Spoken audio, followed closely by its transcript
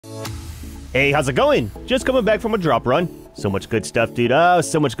Hey, how's it going? Just coming back from a drop run. So much good stuff, dude. Oh,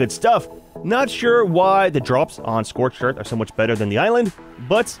 so much good stuff. Not sure why the drops on Scorched Earth are so much better than the island,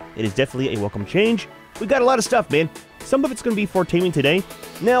 but it is definitely a welcome change. We got a lot of stuff, man. Some of it's going to be for taming today.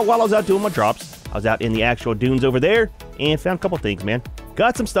 Now, while I was out doing my drops, I was out in the actual dunes over there and found a couple things, man.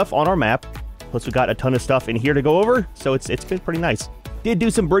 Got some stuff on our map. Plus, we got a ton of stuff in here to go over, so it's been pretty nice. Did do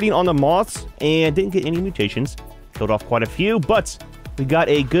some breeding on the moths and didn't get any mutations. Killed off quite a few, but we got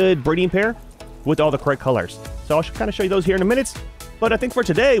a good breeding pair with all the correct colors. So I'll kind of show you those here in a minute. But I think for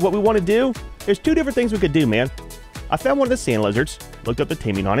today, what we want to do, there's two different things we could do, man. I found one of the sand lizards, looked up the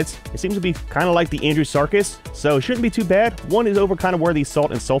taming on it. It seems to be kind of like the Andrewsarchus, so it shouldn't be too bad. One is over kind of where the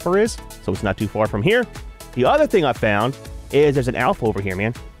salt and sulfur is, so it's not too far from here. The other thing I found is there's an alpha over here,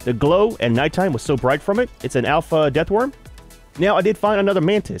 man. The glow at nighttime was so bright from it. It's an Alpha Deathworm. Now, I did find another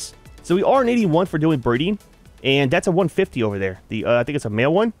Mantis. So we are an 81 for doing breeding, and that's a 150 over there. I think it's a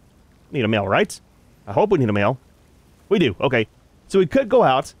male one. Need a male, right? I hope we need a male. We do, okay. So we could go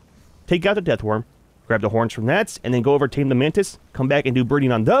out, take out the Deathworm, grab the horns from that, and then go over tame the Mantis, come back and do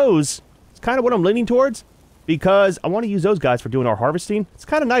breeding on those. It's kind of what I'm leaning towards, because I want to use those guys for doing our harvesting. It's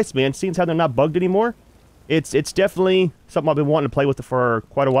kind of nice, man, seeing how they're not bugged anymore. It's definitely something I've been wanting to play with for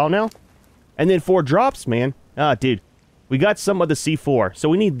quite a while now. And then for drops, man, dude, we got some of the C4, so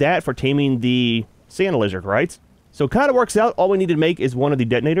we need that for taming the sand lizard, right? So it kind of works out. All we need to make is one of the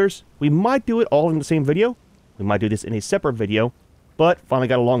detonators. We might do it all in the same video. We might do this in a separate video, but finally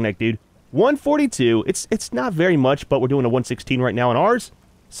got a long neck, dude. 142, it's not very much, but we're doing a 116 right now on ours.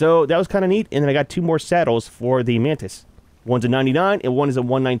 So that was kind of neat. And then I got two more saddles for the Mantis. One's a 99 and one is a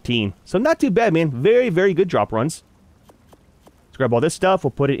 119. So not too bad, man. Very, very good drop runs. Let's grab all this stuff.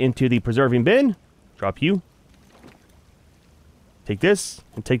 We'll put it into the preserving bin. Drop you. Take this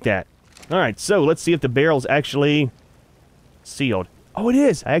and take that. Alright, so let's see if the barrel's actually sealed. Oh, it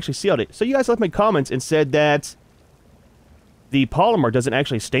is! I actually sealed it. So you guys left me comments and said that the polymer doesn't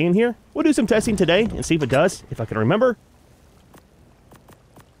actually stay in here. We'll do some testing today and see if it does, if I can remember.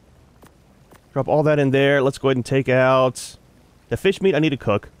 Drop all that in there. Let's go ahead and take out the fish meat I need to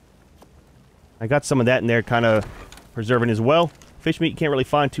cook. I got some of that in there, kind of preserving as well. Fish meat you can't really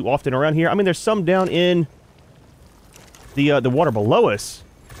find too often around here. I mean, there's some down in the water below us.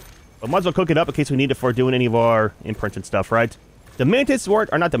 But might as well cook it up in case we need it for doing any of our imprints and stuff, right? The Mantis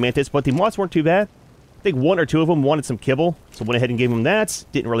weren't, or not the Mantis, but the moths weren't too bad. I think one or two of them wanted some kibble, so went ahead and gave them that.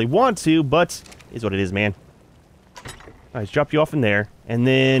 Didn't really want to, but is what it is, man. Alright, let's drop you off in there. And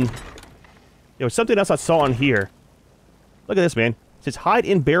then there was something else I saw on here. Look at this, man. It says hide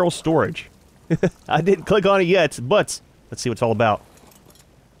in barrel storage. I didn't click on it yet, but let's see what it's all about.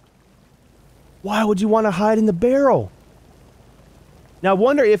 Why would you want to hide in the barrel? Now, I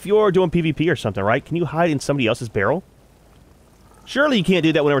wonder if you're doing PvP or something, right? Can you hide in somebody else's barrel? Surely you can't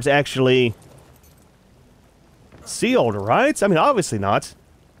do that whenever it's actually sealed, right? I mean, obviously not.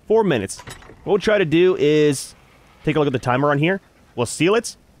 4 minutes. What we'll try to do is take a look at the timer on here. We'll seal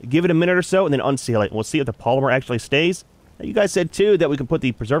it, give it a minute or so, and then unseal it. We'll see if the polymer actually stays. Now, you guys said, too, that we can put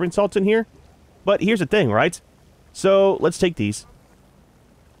the preserving salts in here. But here's the thing, right? So, let's take these.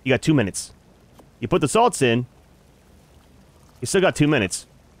 You got 2 minutes. You put the salts in. You still got 2 minutes.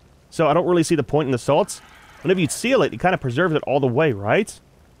 So I don't really see the point in the salts. Whenever you seal it, it kind of preserves it all the way, right?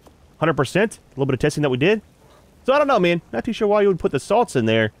 100%? A little bit of testing that we did. So I don't know, man. Not too sure why you would put the salts in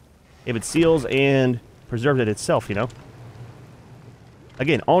there if it seals and preserves it itself, you know?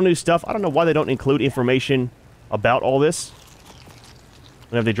 Again, all new stuff. I don't know why they don't include information about all this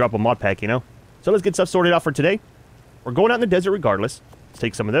whenever they drop a mod pack, you know? So let's get stuff sorted out for today. We're going out in the desert regardless. Let's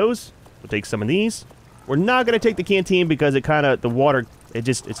take some of those. We'll take some of these. We're not going to take the canteen because it kind of, the water,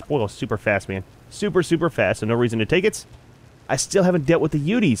 it spoils super fast, man. Super, super fast, so no reason to take it. I still haven't dealt with the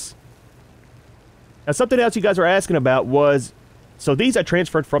Uties. Now, something else you guys were asking about was, so these I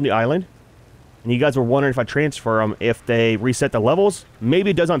transferred from the island, and you guys were wondering if I transfer them, if they reset the levels.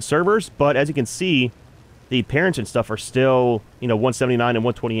 Maybe it does on servers, but as you can see, the parents and stuff are still, you know, 179 and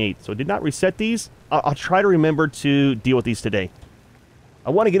 128. So it did not reset these. I'll try to remember to deal with these today.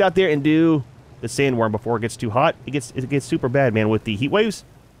 I want to get out there and do the sandworm before it gets too hot. It gets super bad, man, with the heat waves.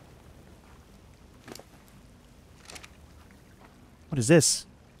 What is this?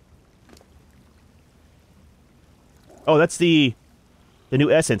 Oh, that's the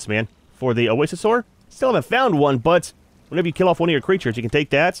new essence, man, for the Oasisaur. Still haven't found one, but whenever you kill off one of your creatures, you can take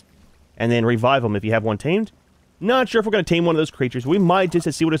that and then revive them if you have one tamed. Not sure if we're going to tame one of those creatures. We might just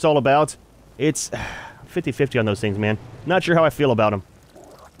to see what it's all about. It's 50-50 on those things, man. Not sure how I feel about them.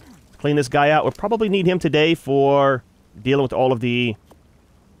 Clean this guy out. We'll probably need him today for dealing with all of the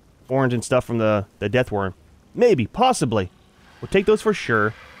orange and stuff from the Deathworm. Maybe, possibly. We'll take those for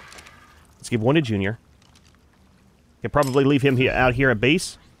sure. Let's give one to Junior. Can probably leave him out here at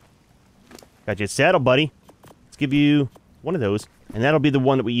base. Got you a saddle, buddy. Let's give you one of those. And that'll be the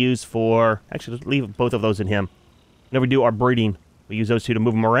one that we use for... Actually, let's leave both of those in him. Whenever we do our breeding, we use those two to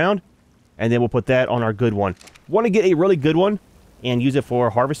move them around. And then we'll put that on our good one. Want to get a really good one and use it for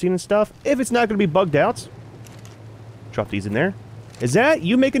harvesting and stuff. If it's not going to be bugged out. Drop these in there. Is that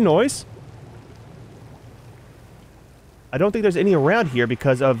you making noise? I don't think there's any around here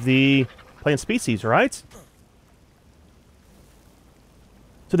because of the plant species, right?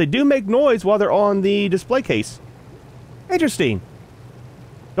 So they do make noise while they're on the display case. Interesting.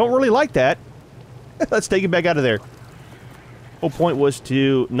 Don't really like that. Let's take it back out of there. Whole point was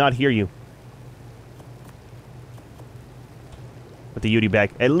to not hear you. Put the Yudi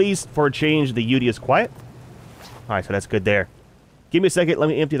back. At least for a change, the Yudi is quiet. Alright, so that's good there. Give me a second. Let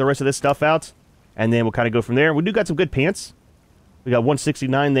me empty the rest of this stuff out. And then we'll kind of go from there. We do got some good pants. We got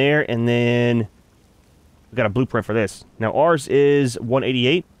 169 there. And then we got a blueprint for this. Now ours is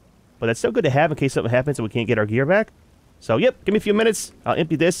 188. But that's still good to have in case something happens and we can't get our gear back. So, yep. Give me a few minutes. I'll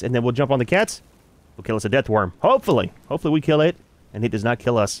empty this. And then we'll jump on the cats. We'll kill us a deathworm. Hopefully. Hopefully we kill it. And it does not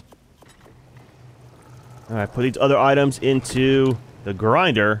kill us. Alright, put these other items into the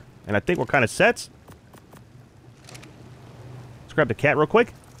grinder. And I think we're kind of set. Let's grab the cat real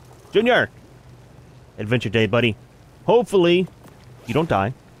quick. Junior! Adventure day, buddy. Hopefully, you don't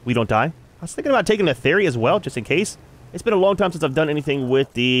die. We don't die. I was thinking about taking a theory as well, just in case. It's been a long time since I've done anything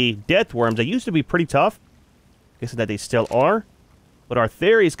with the deathworms. They used to be pretty tough. Guessing that they still are. But our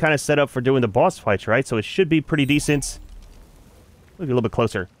theory is kind of set up for doing the boss fights, right? So it should be pretty decent. Maybe a little bit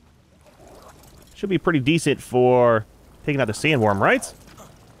closer. Should be pretty decent for taking out the sandworm, right?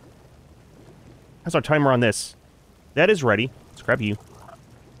 How's our timer on this? That is ready. Let's grab you.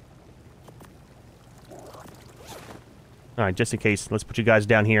 Alright, just in case, let's put you guys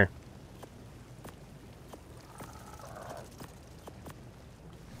down here.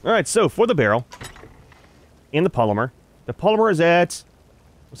 Alright, so for the barrel and the polymer is at,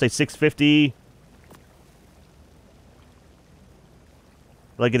 let's say 650.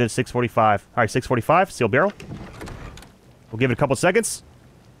 Like it at 645. Alright, 645, steel barrel. We'll give it a couple seconds.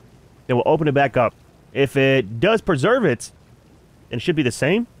 Then we'll open it back up. If it does preserve it, then it should be the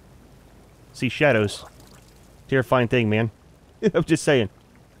same. See shadows. Terrifying thing, man. I'm just saying.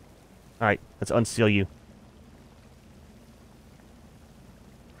 Alright, let's unseal you.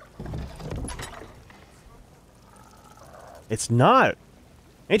 It's not.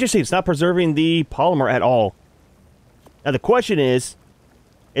 Interesting, it's not preserving the polymer at all. Now the question is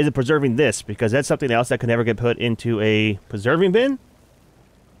it preserving this? Because that's something else that can never get put into a preserving bin.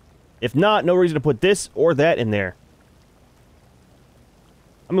 If not, no reason to put this or that in there.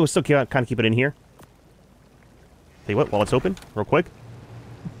 I mean, we'll still kind of keep it in here. Tell you what, while it's open, real quick.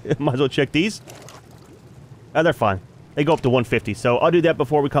 Might as well check these. Oh, they're fine. They go up to 150, so I'll do that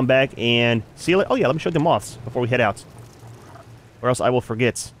before we come back and seal it. Oh yeah, let me show the moths before we head out. Or else I will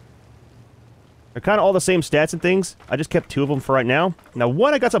forget. They're kind of all the same stats and things. I just kept 2 of them for right now. Now,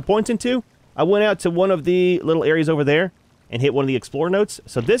 one I got some points into. I went out to one of the little areas over there and hit one of the explorer notes.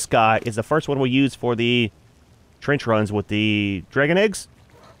 So this guy is the first one we'll use for the trench runs with the dragon eggs.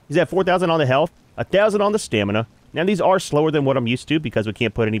 He's at 4,000 on the health, 1,000 on the stamina. Now, these are slower than what I'm used to because we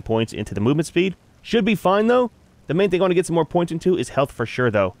can't put any points into the movement speed. Should be fine, though. The main thing I want to get some more points into is health for sure,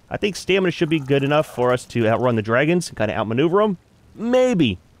 though. I think stamina should be good enough for us to outrun the dragons and kind of outmaneuver them.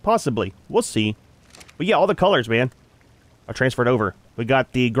 Maybe. Possibly. We'll see. But yeah, all the colors, man, are transferred over. We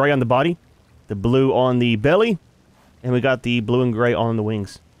got the gray on the body, the blue on the belly, and we got the blue and gray on the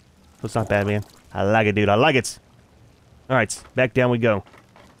wings. So it's not bad, man. I like it, dude. I like it. Alright, back down we go.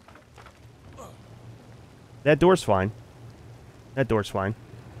 That door's fine. That door's fine.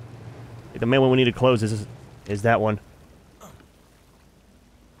 The main one we need to close is that one.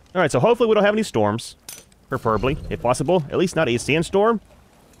 Alright, so hopefully we don't have any storms. Preferably, if possible. At least not a sandstorm.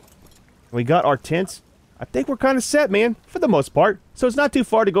 We got our tents. I think we're kind of set, man, for the most part. So it's not too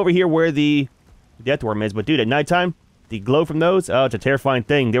far to go over here where the deathworm is. But dude, at nighttime, the glow from those, oh, it's a terrifying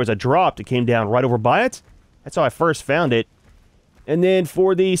thing. There was a drop that came down right over by it. That's how I first found it. And then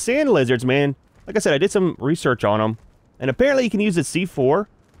for the sand lizards, man, like I said, I did some research on them. And apparently you can use the C4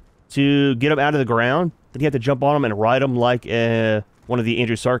 to get them out of the ground. Then you have to jump on them and ride them like one of the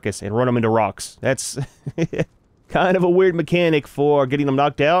Andrew Sarkis and run them into rocks. That's kind of a weird mechanic for getting them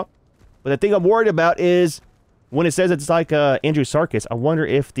knocked out. But the thing I'm worried about is when it says it's like Andrew Sarkis, I wonder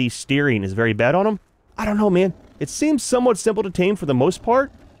if the steering is very bad on them. I don't know, man. It seems somewhat simple to tame for the most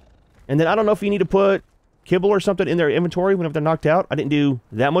part. And then I don't know if you need to put kibble or something in their inventory whenever they're knocked out. I didn't do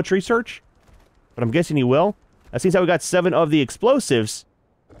that much research, but I'm guessing you will. That seems how we got 7 of the explosives.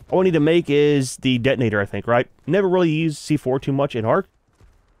 All we need to make is the detonator, I think, right? Never really used C4 too much in ARK.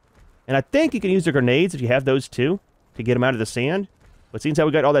 And I think you can use the grenades if you have those too, to get them out of the sand. But seeing how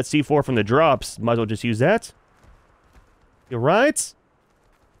we got all that C4 from the drops, might as well just use that. You're right.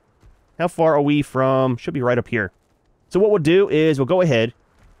 How far are we from... Should be right up here. So what we'll do is we'll go ahead,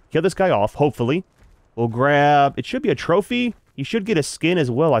 kill this guy off, hopefully. We'll grab... It should be a trophy. You should get a skin as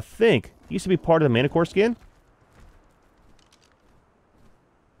well, I think. It used to be part of the Manicore skin.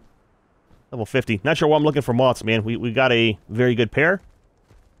 Level 50. Not sure why I'm looking for moths, man. We got a very good pair.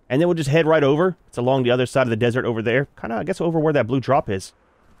 And then we'll just head right over. It's along the other side of the desert over there. Kind of, I guess, over where that blue drop is.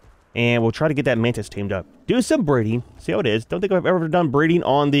 And we'll try to get that Mantis tamed up. Do some breeding. See how it is. Don't think I've ever done breeding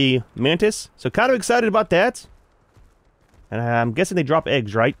on the Mantis. So kind of excited about that. And I'm guessing they drop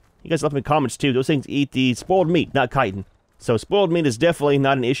eggs, right? You guys left me comments too. Those things eat the spoiled meat, not chitin. So spoiled meat is definitely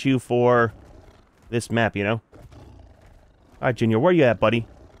not an issue for this map, you know? Alright, Junior, where you at, buddy?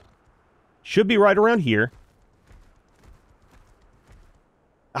 Should be right around here.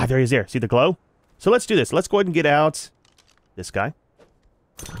 Ah, there he is there. See the glow? So let's do this. Let's go ahead and get out this guy.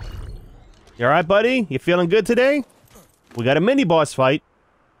 You alright, buddy? You feeling good today? We got a mini boss fight.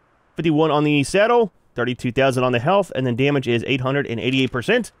 51 on the saddle, 32,000 on the health, and then damage is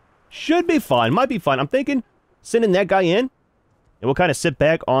 888%. Should be fine. Might be fine. I'm thinking sending that guy in, and we'll kind of sit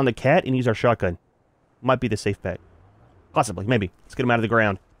back on the cat and use our shotgun. Might be the safe bet. Possibly. Maybe. Let's get him out of the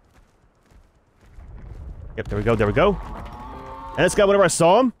ground. Yep, there we go, there we go. And this guy, whenever I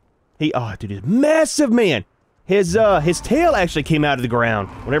saw him, oh, dude, he's massive, man. His tail actually came out of the ground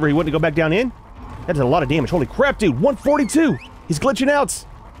whenever he went to go back down in. That is a lot of damage. Holy crap, dude, 142. He's glitching out.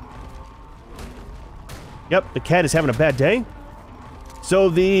 Yep, the cat is having a bad day. So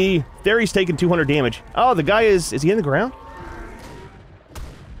the fairy's taking 200 damage. Oh, the guy is he in the ground?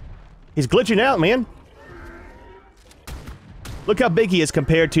 He's glitching out, man. Look how big he is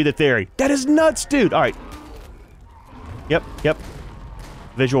compared to the theory. That is nuts, dude. All right. Yep.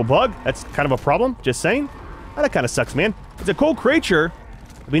 Visual bug. That's kind of a problem. Just saying. Oh, that kind of sucks, man. It's a cool creature.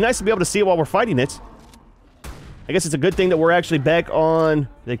 It'd be nice to be able to see it while we're fighting it. I guess it's a good thing that we're actually back on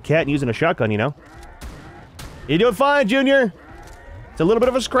the cat and using a shotgun, you know? You're doing fine, Junior. It's a little bit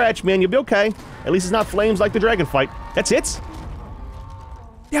of a scratch, man. You'll be okay. At least it's not flames like the dragon fight. That's it?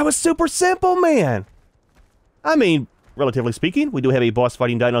 That was super simple, man. I mean, relatively speaking, we do have a boss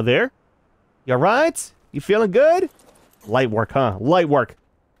fighting dino there. You alright? You feeling good? Light work, huh? Light work.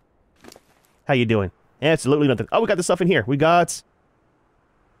 How you doing? Absolutely nothing. Oh, we got the stuff in here. We got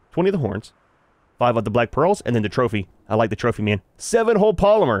 20 of the horns, 5 of the black pearls, and then the trophy. I like the trophy, man. 7 whole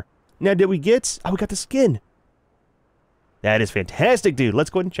polymer. Now, did we get... Oh, we got the skin. That is fantastic, dude. Let's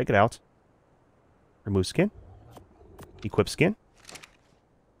go ahead and check it out. Remove skin. Equip skin.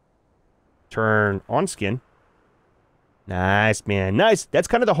 Turn on skin. Nice, man. Nice. That's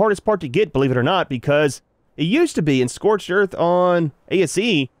kind of the hardest part to get, believe it or not, because it used to be in Scorched Earth on ASE,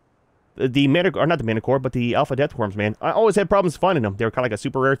 the Manicore, or not the Manicore, but the Alpha Deathworms, man. I always had problems finding them. They were kind of like a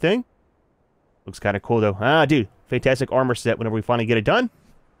super rare thing. Looks kind of cool, though. Ah, dude. Fantastic armor set whenever we finally get it done.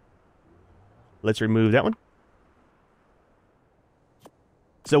 Let's remove that one.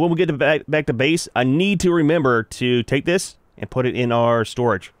 So when we get back to base, I need to remember to take this and put it in our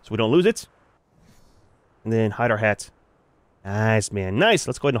storage so we don't lose it. And then hide our hats. Nice, man. Nice.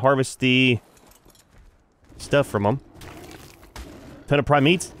 Let's go ahead and harvest the stuff from them. Ton of prime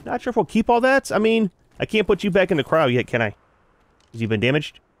meat. Not sure if we'll keep all that. I mean, I can't put you back in the cryo yet, can I? Because you've been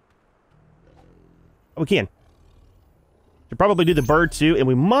damaged. Oh, we can. Should probably do the bird too, and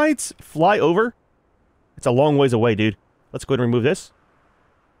we might fly over. It's a long ways away, dude. Let's go ahead and remove this.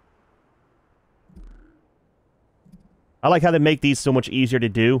 I like how they make these so much easier to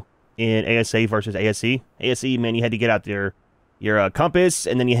do in ASA versus ASE. ASE, man, you had to get out there your compass,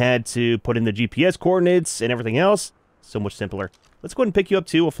 and then you had to put in the GPS coordinates and everything else. So much simpler. Let's go ahead and pick you up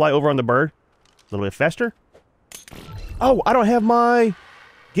too. We'll fly over on the bird. A little bit faster. Oh, I don't have my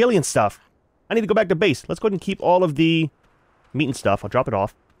Gillian stuff. I need to go back to base. Let's go ahead and keep all of the meat and stuff. I'll drop it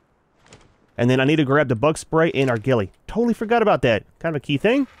off. And then I need to grab the bug spray and our ghillie. Totally forgot about that. Kind of a key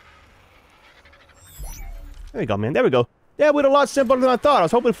thing. There we go, man. There we go. Yeah, we went a lot simpler than I thought. I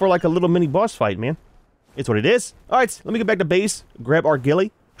was hoping for like a little mini boss fight, man. It's what it is. Alright, let me get back to base, grab our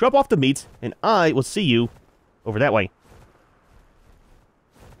ghillie, drop off the meat, and I will see you over that way.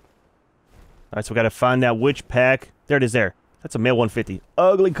 Alright, so we gotta find out which pack. There it is there. That's a male 150.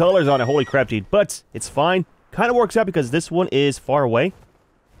 Ugly colors on it. Holy crap, dude. But it's fine. Kind of works out because this one is far away.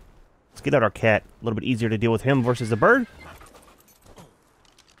 Let's get out our cat. A little bit easier to deal with him versus the bird.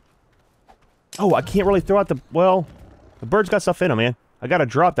 Oh, I can't really throw out the... Well, the bird's got stuff in him, man. I got a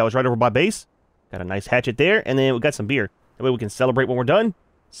drop that was right over by base. Got a nice hatchet there, and then we got some beer. That way we can celebrate when we're done.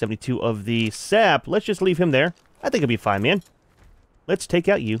 72 of the sap. Let's just leave him there. I think it'll be fine, man. Let's take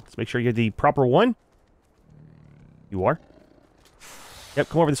out you. Let's make sure you're the proper one. You are. Yep,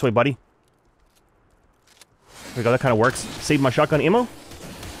 come over this way, buddy. There we go, that kind of works. Save my shotgun ammo.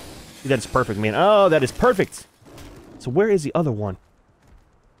 That is perfect, man. Oh, that is perfect. So where is the other one?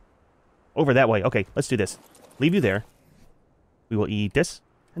 Over that way. Okay, let's do this. Leave you there. We will eat this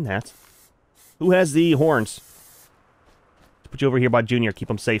and that. Who has the horns? Let's put you over here by Junior. Keep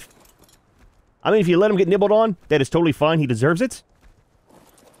him safe. I mean, if you let him get nibbled on, that is totally fine. He deserves it.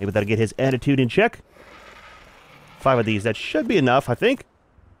 Maybe that'll get his attitude in check. 5 of these. That should be enough, I think.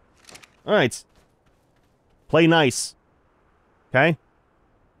 Alright. Play nice. Okay?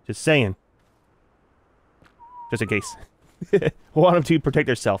 Just saying. Just in case. Want him to protect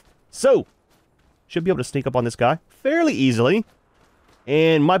herself. So, should be able to sneak up on this guy fairly easily.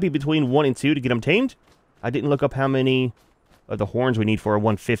 And might be between 1 and 2 to get him tamed. I didn't look up how many of the horns we need for a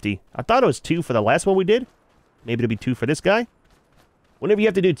 150. I thought it was 2 for the last one we did. Maybe it'll be 2 for this guy. Whenever you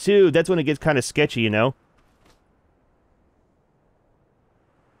have to do 2, that's when it gets kind of sketchy, you know?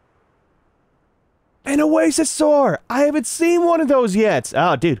 An Oasisaur! I haven't seen one of those yet!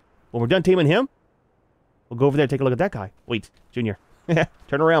 Oh, dude. When we're done taming him, we'll go over there and take a look at that guy. Wait, Junior.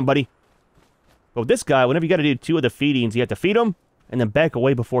 Turn around, buddy. Well, this guy, whenever you got to do 2 of the feedings, you have to feed him, and then back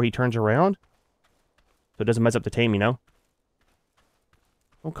away before he turns around. So it doesn't mess up the tame, you know?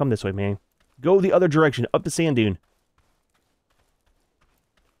 Don't come this way, man. Go the other direction, up the sand dune.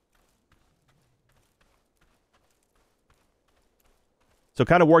 So it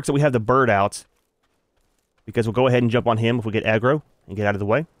kind of works that we have the bird out. Because we'll go ahead and jump on him if we get aggro and get out of the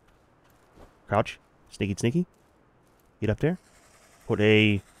way. Crouch. Sneaky, sneaky. Get up there. Put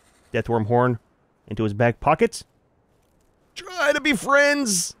a Deathworm horn into his back pocket. Try to be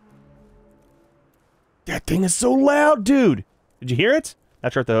friends! That thing is so loud, dude! Did you hear it?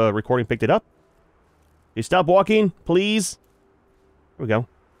 Not sure if the recording picked it up. You stop walking, please. Here we go.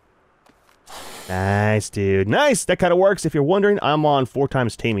 Nice, dude. Nice! That kind of works. If you're wondering, I'm on 4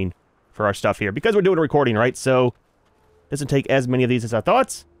 times taming for our stuff here. Because we're doing a recording, right? So, it doesn't take as many of these as I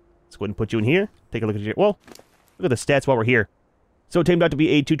thought. Let's go ahead and put you in here. Take a look at your... Well, look at the stats while we're here. So, it tamed out to be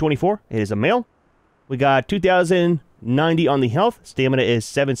a 224. It is a male. We got 2,090 on the health. Stamina is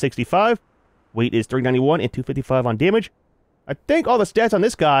 765. Weight is 391 and 255 on damage. I think all the stats on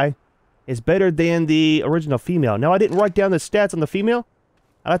this guy is better than the original female. Now, I didn't write down the stats on the female.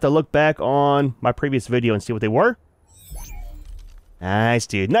 I'll have to look back on my previous video and see what they were. Nice,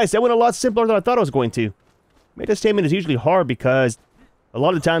 dude. Nice. That went a lot simpler than I thought it was going to. Mantis taming is usually hard because a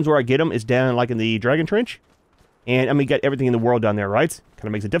lot of the times where I get them is down like in the Dragon Trench. And, I mean, you got everything in the world down there, right? Kind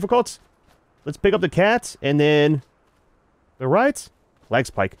of makes it difficult. Let's pick up the cats and then... The right? Lag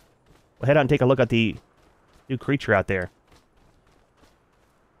spike. We'll head out and take a look at the new creature out there.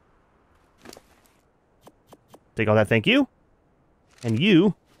 Take all that, thank you. And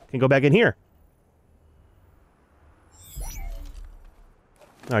you can go back in here.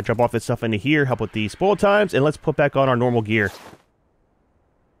 Alright, drop off this stuff into here, help with the spoil times, and let's put back on our normal gear.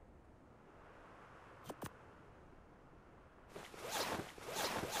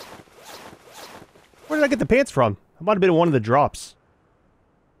 Where did I get the pants from? It might have been one of the drops.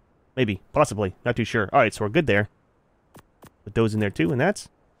 Maybe, possibly, not too sure. Alright, so we're good there. Put those in there too, and that's...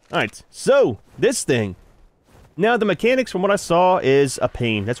 Alright, so, this thing. Now, the mechanics, from what I saw, is a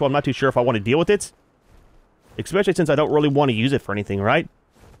pain. That's why I'm not too sure if I want to deal with it. Especially since I don't really want to use it for anything, right?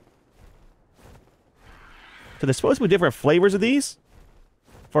 So there's supposed to be different flavors of these.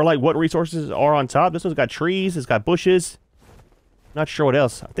 For, like, what resources are on top. This one's got trees, it's got bushes. Not sure what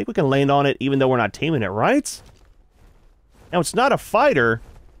else. I think we can land on it even though we're not taming it, right? Now, it's not a fighter.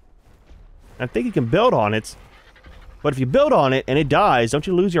 I think you can build on it. But if you build on it and it dies, don't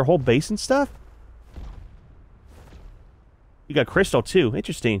you lose your whole base and stuff? You got crystal, too.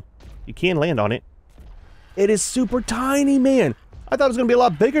 Interesting. You can land on it. It is super tiny, man. I thought it was going to be a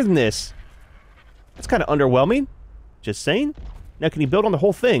lot bigger than this. That's kind of underwhelming. Just saying. Now, can you build on the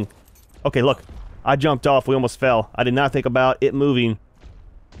whole thing? Okay, look. I jumped off. We almost fell. I did not think about it moving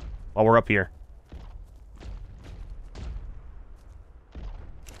while we're up here.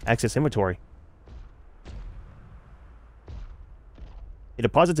 Access inventory. It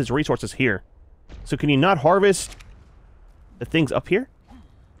deposits its resources here. So can you not harvest the things up here?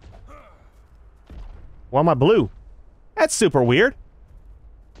 Why am I blue? That's super weird.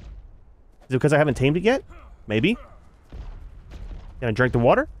 Is it because I haven't tamed it yet? Maybe. Can I drink the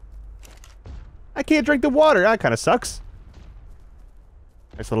water? I can't drink the water. That kind of sucks.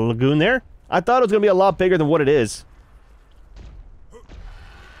 There's a little lagoon there. I thought it was going to be a lot bigger than what it is.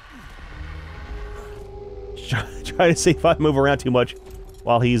 Try to see if I move around too much.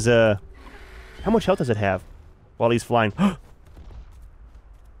 while he's, how much health does it have while he's flying? Well,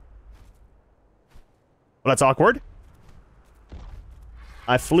 that's awkward.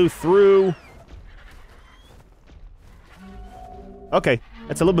 I flew through. Okay,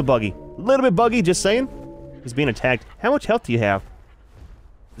 that's a little bit buggy. A little bit buggy, just saying. He's being attacked. How much health do you have?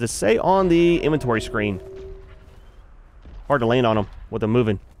 Does it say on the inventory screen? Hard to land on him with him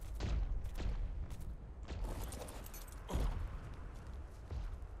moving.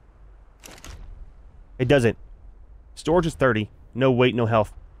 It doesn't. Storage is 30. No weight, no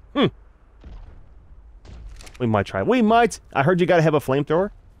health. We might try. We might. I heard you gotta have a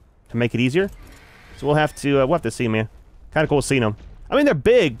flamethrower to make it easier. So we'll have to see, man. Kind of cool seeing them. I mean, they're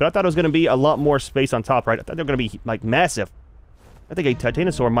big, but I thought it was gonna be a lot more space on top, right? I thought they were gonna be like massive. I think a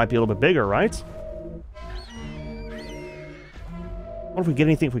Titanosaur might be a little bit bigger, right? I wonder if we get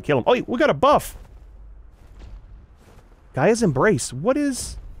anything if we kill him. Oh, we got a buff. Gaia's Embrace. What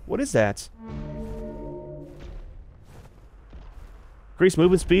is that? Increased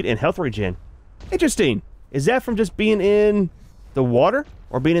movement speed and health regen. Interesting. Is that from just being in the water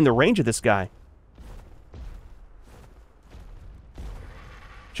or being in the range of this guy?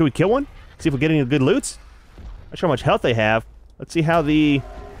 Should we kill one? See if we get any good loots? Not sure how much health they have. Let's see how the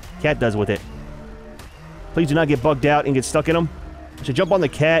cat does with it. Please do not get bugged out and get stuck in them. I should jump on the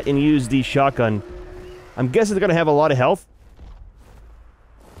cat and use the shotgun. I'm guessing they're going to have a lot of health.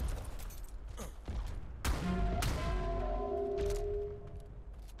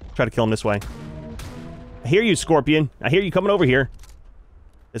 Try to kill him this way. I hear you, Scorpion. I hear you coming over here.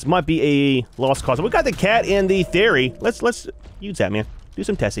 This might be a lost cause. We got the cat and the theory. Let's use that, man. Do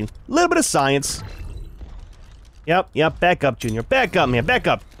some testing. A little bit of science. Yep. Back up, Junior. Back up, man. Back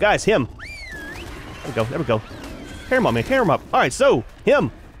up. Guys, him. There we go. Tear him up, man. Tear him up. Alright, so,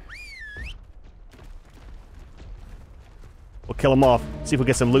 him. We'll kill him off. See if we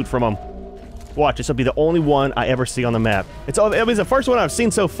get some loot from him. Watch, this will be the only one I ever see on the map. It's the first one I've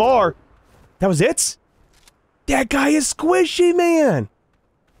seen so far. That was it? That guy is squishy, man!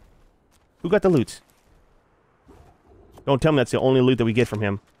 Who got the loot? Don't tell me that's the only loot that we get from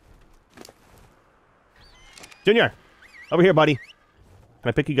him. Junior! Over here, buddy. Can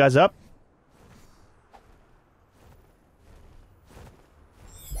I pick you guys up?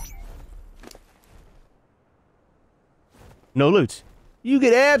 No loot. You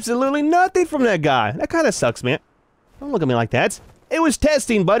get absolutely nothing from that guy. That kind of sucks, man. Don't look at me like that. It was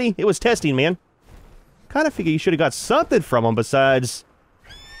testing, buddy. It was testing, man. Kind of figure you should have got something from him besides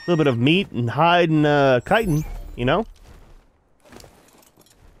a little bit of meat and hide and chitin, you know?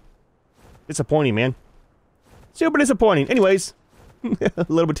 Disappointing, man. Super disappointing. Anyways, a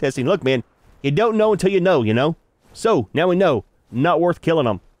little bit of testing. Look, man, you don't know until you know, you know? So, now we know. Not worth killing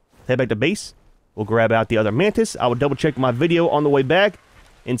them. Head back to base. We'll grab out the other Mantis. I will double check my video on the way back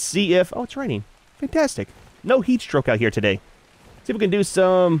and see if... Oh, it's raining. Fantastic. No heat stroke out here today. See if we can do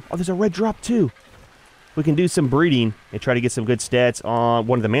some... Oh, there's a red drop too. We can do some breeding and try to get some good stats on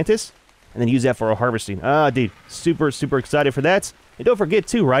one of the Mantis and then use that for our harvesting. Dude, super excited for that. And don't forget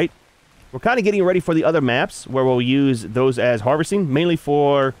too, right? We're kind of getting ready for the other maps where we'll use those as harvesting, mainly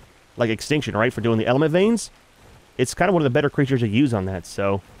for like extinction, right? For doing the element veins. It's kind of one of the better creatures to use on that,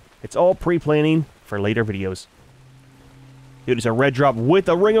 so... It's all pre-planning for later videos. Dude, it's a red drop with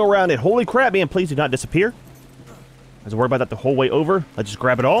a ring around it. Holy crap, man. Please do not disappear. I was worried about that the whole way over. Let's just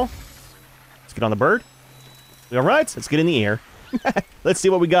grab it all. Let's get on the bird. All right, let's get in the air. Let's see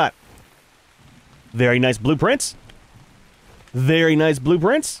what we got. Very nice blueprints. Very nice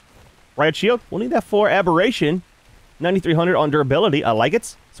blueprints. Riot shield. We'll need that for aberration. 9300 on durability. I like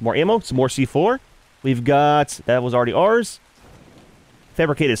it. Some more ammo. Some more C4. We've got... That was already ours.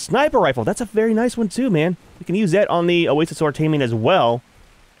 Fabricated sniper rifle. That's a very nice one too, man. We can use that on the Oasis taming as well.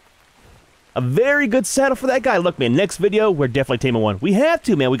 A very good saddle for that guy. Look, man, next video, we're definitely taming one. We have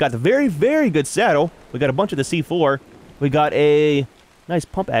to, man. We got the very good saddle. We got a bunch of the C4. We got a nice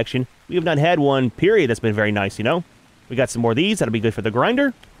pump action. We have not had one, period, that's been very nice, you know? We got some more of these. That'll be good for the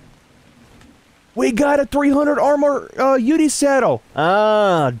grinder. We got a 300 armor UD saddle.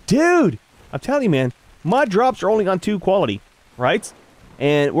 Dude. I'm telling you, man. My drops are only on 2 quality, right?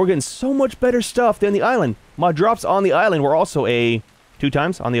 And we're getting so much better stuff than the island. My drops on the island were also a 2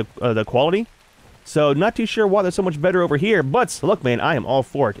 times on the quality. So not too sure why they're so much better over here. But look, man, I am all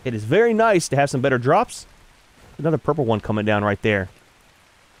for it. It is very nice to have some better drops. Another purple one coming down right there.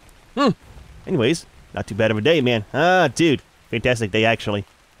 Anyways, not too bad of a day, man. Dude, fantastic day actually.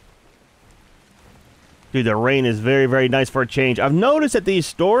 Dude, the rain is very nice for a change. I've noticed that these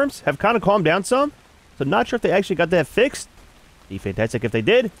storms have kind of calmed down some. So not sure if they actually got that fixed. Be fantastic if they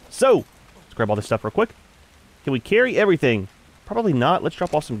did. So, let's grab all this stuff real quick. Can we carry everything? Probably not. Let's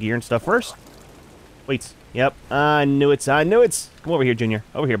drop off some gear and stuff first. Wait. Yep. I knew it. I knew it. Come over here, Junior.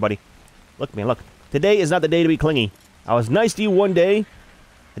 Over here, buddy. Look, man, look. Today is not the day to be clingy. I was nice to you one day.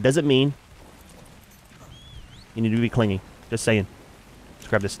 It doesn't mean you need to be clingy. Just saying. Let's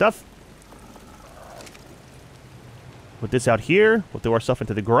grab this stuff. Put this out here. We'll throw our stuff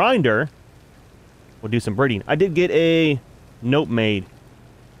into the grinder. We'll do some breeding. I did get a note made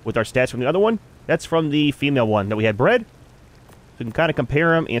with our stats from the other one. That's from the female one that we had bred. So we can kind of compare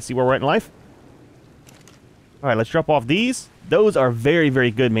them and see where we're at in life. Alright, let's drop off these. Those are very,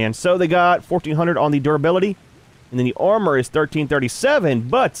 very good, man. So they got 1400 on the durability. And then the armor is 1337,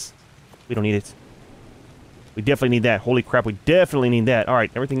 but we don't need it. We definitely need that. Holy crap, we definitely need that.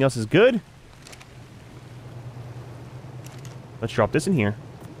 Alright, everything else is good. Let's drop this in here.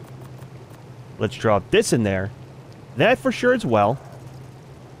 Let's drop this in there. That for sure as well.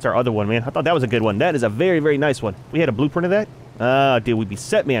 It's our other one, man. I thought that was a good one. That is a very, very nice one. We had a blueprint of that? Ah, dude, we'd be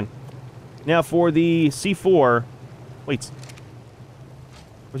set, man. Now for the C4. Wait.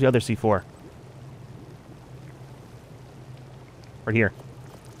 Where's the other C4? Right here.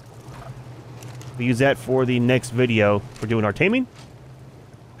 We use that for the next video for doing our taming.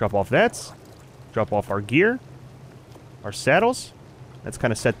 Drop off that. Drop off our gear. Our saddles. That's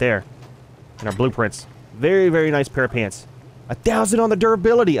kind of set there. And our blueprints. Very, very nice pair of pants. 1000 on the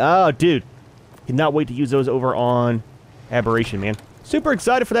durability. Oh, dude. Cannot wait to use those over on Aberration, man. Super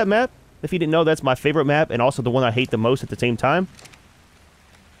excited for that map. If you didn't know, that's my favorite map and also the one I hate the most at the same time.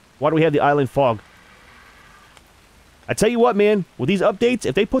 Why do we have the island fog? I tell you what, man. With these updates,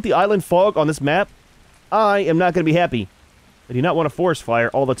 if they put the island fog on this map, I am not going to be happy. I do not want a forest fire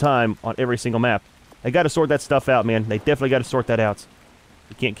all the time on every single map. They got to sort that stuff out, man. They definitely got to sort that out.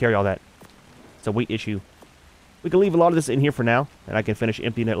 You can't carry all that. It's a weight issue. We can leave a lot of this in here for now, and I can finish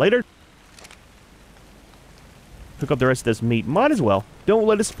emptying it later. Cook up the rest of this meat. Might as well. Don't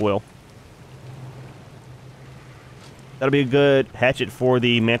let it spoil. That'll be a good hatchet for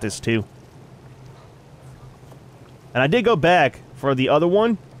the Mantis, too. And I did go back for the other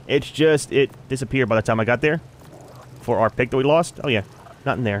one. It's just, it disappeared by the time I got there. For our pick that we lost. Oh, yeah.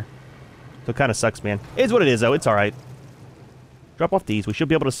 Not in there. So it kind of sucks, man. It is what it is, though. It's alright. Drop off these. We should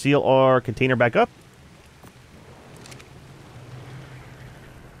be able to seal our container back up.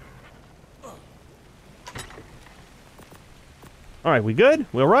 Alright, we good?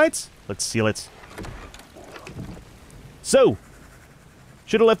 We alright? Let's seal it. So,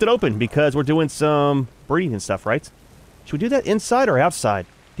 should have left it open because we're doing some breeding and stuff, right? Should we do that inside or outside?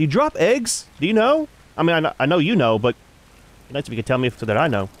 Do you drop eggs? Do you know? I mean, I know you know, but it'd be nice if you could tell me so that I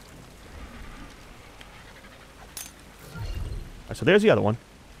know. Alright, so there's the other one.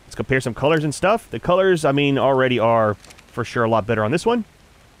 Let's compare some colors and stuff. The colors, I mean, already are for sure a lot better on this one.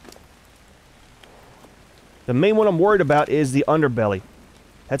 The main one I'm worried about is the underbelly.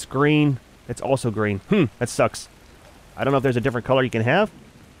 That's green. That's also green. That sucks. I don't know if there's a different color you can have.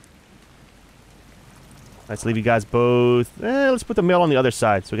 Let's leave you guys both. Let's put the male on the other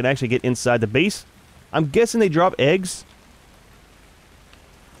side so we can actually get inside the base. I'm guessing they drop eggs.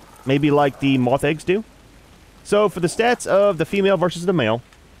 Maybe like the moth eggs do. So for the stats of the female versus the male.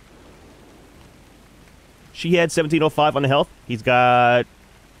 She had 1705 on the health. He's got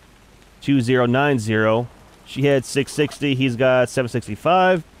 2090. She had 660. He's got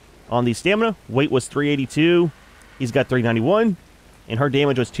 765. On the stamina, weight was 382. He's got 391. And her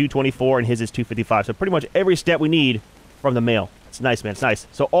damage was 224 and his is 255. So pretty much every stat we need from the male. It's nice, man. It's nice.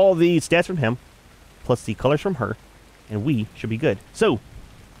 So all the stats from him, plus the colors from her, and we should be good. So,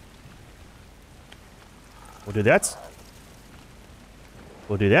 we'll do that.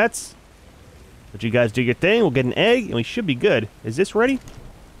 We'll do that. Let you guys do your thing. We'll get an egg, and we should be good. Is this ready?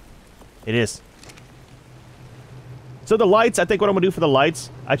 It is. So the lights, I think what I'm going to do for the lights,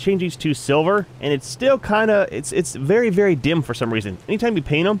 I changed these to silver, and it's still kind of, it's very, very dim for some reason. Anytime you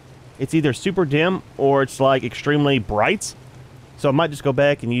paint them, it's either super dim or it's like extremely bright. So I might just go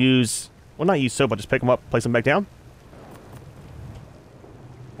back and use, well, not use soap, I'll just pick them up, place them back down.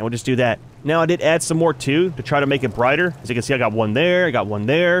 And we'll just do that. Now I did add some more too, to try to make it brighter. As you can see, I got one there, I got one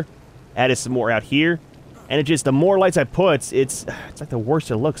there. Added some more out here. And it just, the more lights I put, it's like the worse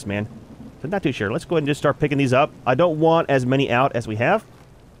it looks, man. I'm not too sure. Let's go ahead and just start picking these up. I don't want as many out as we have.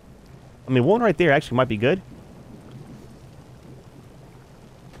 I mean, one right there actually might be good.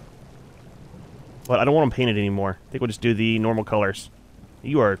 But I don't want them painted anymore. I think we'll just do the normal colors.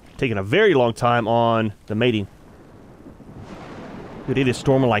 You are taking a very long time on the mating. Dude, it is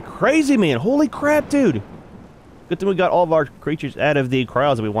storming like crazy, man. Holy crap, dude. Good thing we got all of our creatures out of the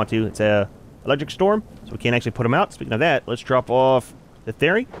corrals that we want to. It's a electric storm, so we can't actually put them out. Speaking of that, let's drop off the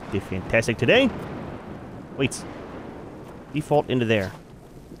theory. Did fantastic today. Wait. Default into there.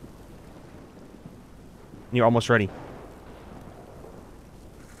 You're almost ready.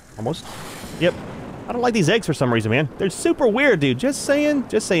 Almost? Yep. I don't like these eggs for some reason, man. They're super weird, dude. Just saying.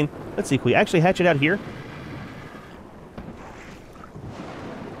 Just saying. Let's see. Can we actually hatch it out here?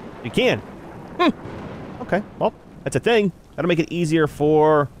 You can. Okay. Well, that's a thing. That'll make it easier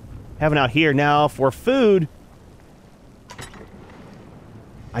for having out here. Now, for food,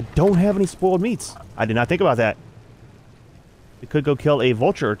 I don't have any spoiled meats. I did not think about that. We could go kill a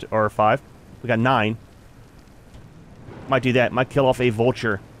vulture or 5. We got 9. Might do that. Might kill off a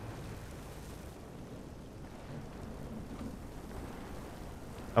vulture.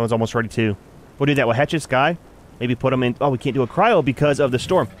 That one's almost ready too. We'll do that. We'll hatch this guy. Maybe put him in. Oh, we can't do a cryo because of the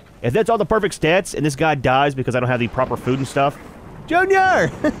storm. If that's all the perfect stats and this guy dies because I don't have the proper food and stuff.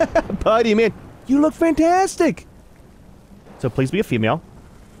 Junior! Buddy, man. You look fantastic. So please be a female.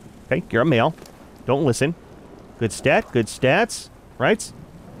 Okay, you're a male. Don't listen. Good stat. Good stats. Right?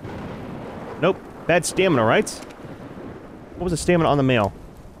 Nope. Bad stamina, right? What was the stamina on the male?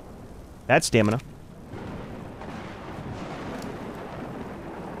 Bad stamina.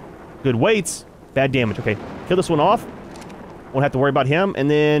 Good weights. Bad damage. Okay. Kill this one off. Won't have to worry about him. And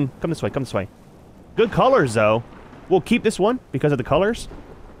then... Come this way. Come this way. Good colors, though. We'll keep this one because of the colors.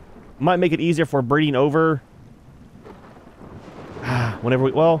 Might make it easier for breeding over... Whenever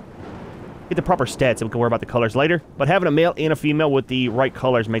we... Well... Get the proper stats and we can worry about the colors later. But having a male and a female with the right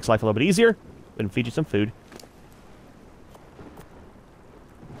colors makes life a little bit easier. Then feed you some food.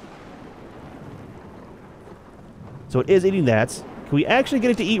 So it is eating that. Can we actually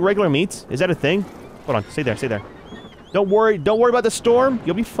get it to eat regular meats? Is that a thing? Hold on. Stay there. Stay there. Don't worry. Don't worry about the storm.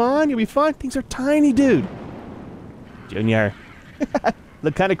 You'll be fine. You'll be fine. Things are tiny, dude. Junior.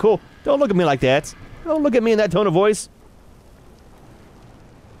 Look kind of cool. Don't look at me like that. Don't look at me in that tone of voice.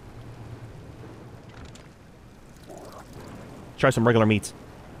 Try some regular meats.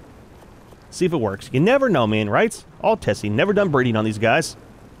 See if it works. You never know, man, right? All testing. Never done breeding on these guys.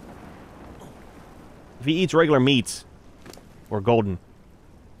 If he eats regular meats, we're golden.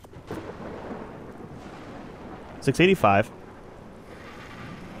 685.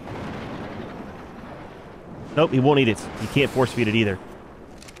 Nope, he won't eat it. You can't force feed it either.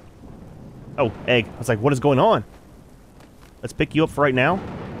 Oh, egg. I was like, what is going on? Let's pick you up for right now.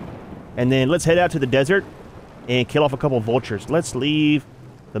 And then let's head out to the desert and kill off a couple of vultures. Let's leave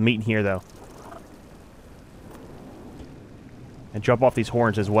the meat in here, though. And drop off these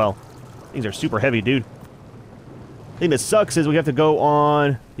horns as well. These are super heavy, dude. The thing that sucks is we have to go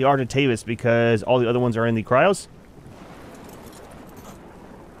on the Argentavis because all the other ones are in the cryos.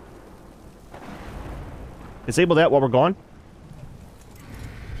 Disable that while we're gone.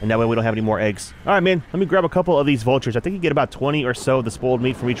 And that way we don't have any more eggs. Alright, man. Let me grab a couple of these vultures. I think you get about 20 or so of the spoiled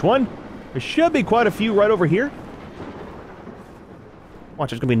meat from each one. There should be quite a few right over here. Watch,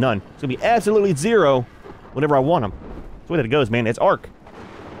 there's going to be none. It's going to be absolutely 0 whenever I want them. That's the way that it goes, man. It's ARK.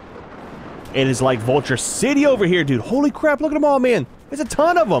 It is like Vulture City over here, dude. Holy crap, look at them all, man. There's a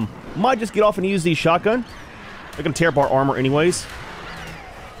ton of them. Might just get off and use the shotgun. They're going to tear apart armor anyways.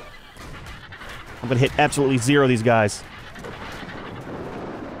 I'm going to hit absolutely 0 of these guys.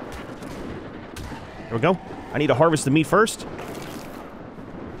 There we go. I need to harvest the meat first.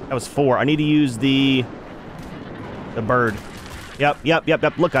 That was 4. I need to use the bird.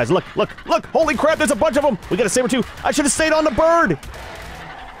 Yep. Look, guys, look. Holy crap, there's a bunch of them. We got a saber too. I should have stayed on the bird.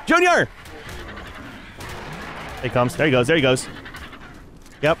 Junior. There he comes. There he goes.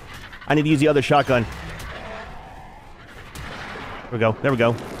 Yep. I need to use the other shotgun. There we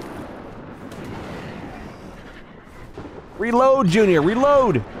go. Reload, Junior,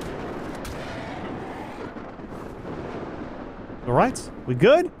 reload. All right, we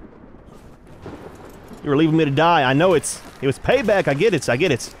good? You were leaving me to die. I know it was payback. I get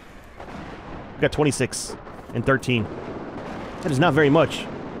it. We got 26 and 13. That is not very much.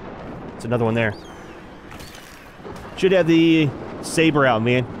 It's another one there. Should have the saber out,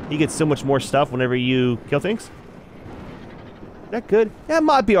 man. You get so much more stuff whenever you kill things. Is that good? That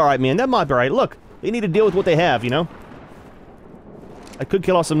might be alright, man. That might be alright. Look, they need to deal with what they have, you know? I could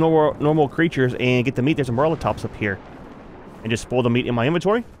kill off some normal creatures and get the meat. There's some Morellatops up here. And just spoil the meat in my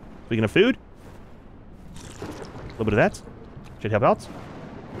inventory. Speaking of food. A little bit of that. Should help out.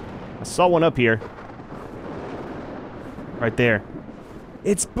 I saw one up here. Right there.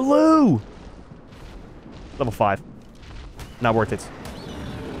 It's blue! Level 5. Not worth it.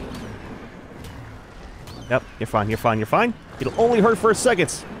 Yep, you're fine. It'll only hurt for a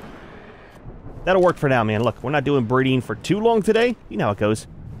second. That'll work for now, man. Look, we're not doing breeding for too long today. You know how it goes.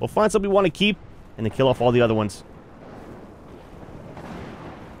 We'll find something we want to keep, and then kill off all the other ones.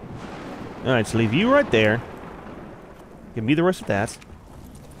 Alright, so leave you right there. Give me the rest of that.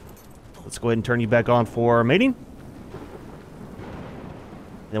 Let's go ahead and turn you back on for mating. And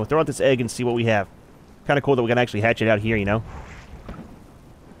then we'll throw out this egg and see what we have. Kind of cool that we can actually hatch it out here, you know.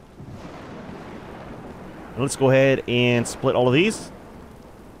 And let's go ahead and split all of these.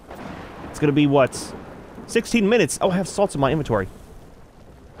 It's going to be, what, 16 minutes. Oh, I have salts in my inventory.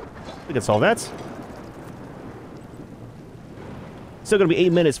 We can solve that. Still going to be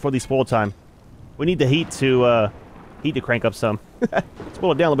 8 minutes for the spoil time. We need the heat to crank up some.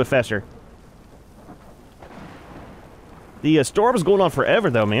 Spoil it down a little bit faster. The storm's going on forever,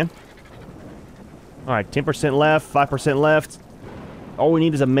 though, man. Alright, 10% left, 5% left. All we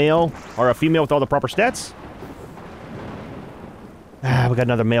need is a male, or a female with all the proper stats. Ah, we got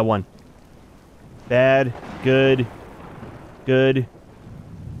another male one. Bad, good, good.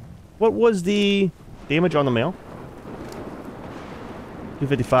 What was the damage on the male?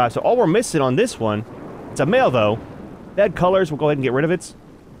 255. So all we're missing on this one, it's a male, though. Bad colors, we'll go ahead and get rid of it.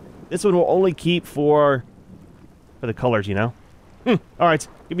 This one will only keep for the colors, you know? Alright,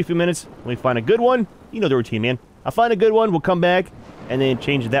 give me a few minutes. When we find a good one, you know the routine, man. I'll find a good one, we'll come back, and then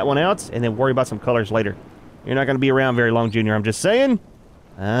change that one out, and then worry about some colors later. You're not going to be around very long, Junior. I'm just saying.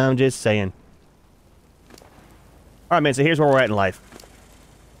 I'm just saying. Alright, man, so here's where we're at in life.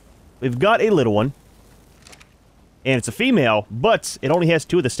 We've got a little one. And it's a female, but it only has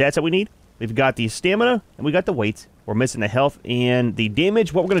 2 of the stats that we need. We've got the stamina, and we got the weight. We're missing the health and the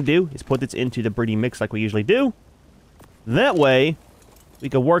damage. What we're going to do is put this into the breeding mix like we usually do. That way, we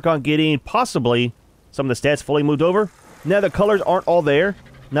can work on getting, possibly, some of the stats fully moved over. Now, the colors aren't all there.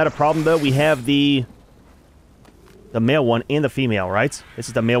 Not a problem, though. We have the male one and the female, right? This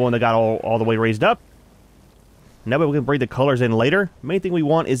is the male one that got all the way raised up. Now we can breed the colors in later. Main thing we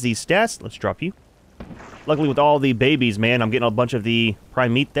want is the stats. Let's drop you. Luckily, with all the babies, man, I'm getting a bunch of the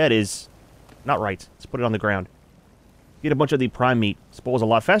prime meat. That is not right. Let's put it on the ground. Get a bunch of the prime meat. Spoils a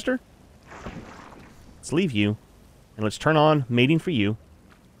lot faster. Let's leave you. And let's turn on mating for you.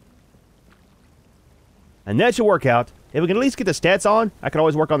 And that should work out. If we can at least get the stats on, I can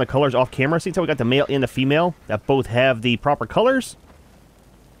always work on the colors off camera. See how we got the male and the female that both have the proper colors.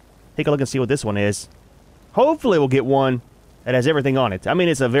 Take a look and see what this one is. Hopefully we'll get one that has everything on it. I mean,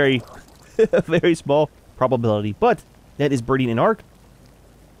 it's a very, very small probability. But that is breeding in ARK.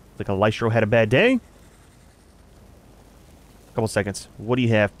 Like a Lystro had a bad day. Couple seconds. What do you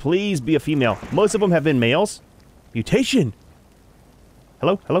have? Please be a female. Most of them have been males. Mutation.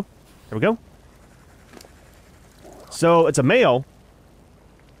 Hello? Hello? There we go. So, it's a male.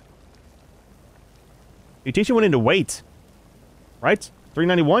 Mutation went into weight. Right?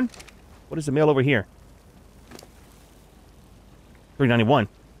 391? What is the male over here? 391.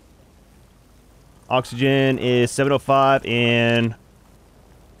 Oxygen is 705 and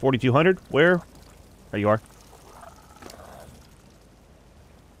 4200. Where? There you are.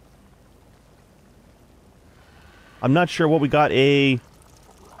 I'm not sure what we got a...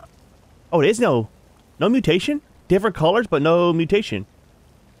 Oh, it is no mutation? Different colors, but no mutation.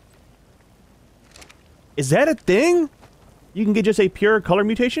 Is that a thing? You can get just a pure color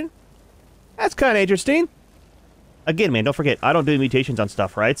mutation? That's kind of interesting. Again, man, don't forget, I don't do mutations on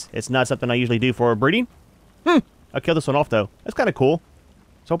stuff, right? It's not something I usually do for breeding. I'll kill this one off, though. That's kind of cool.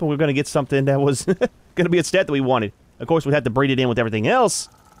 I was hoping we were going to get something that was going to be a stat that we wanted. Of course, we'd have to breed it in with everything else.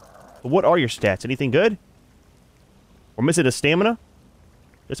 But what are your stats? Anything good? We're missing a stamina.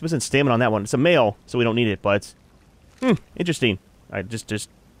 Just missing stamina on that one. It's a male, so we don't need it, but... interesting. Alright, just...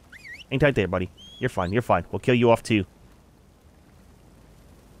 hang tight there, buddy. You're fine, you're fine. We'll kill you off, too.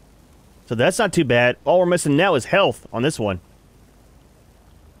 So that's not too bad. All we're missing now is health on this one.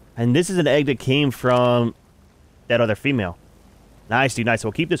 And this is an egg that came from that other female. Nice, dude, nice. So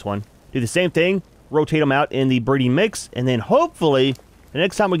we'll keep this one. Do the same thing. Rotate them out in the breeding mix. And then hopefully, the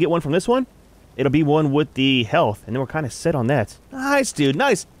next time we get one from this one, it'll be one with the health. And then we're kind of set on that. Nice, dude,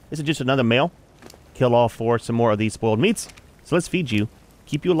 nice. This is just another male. Kill off for some more of these spoiled meats. So let's feed you.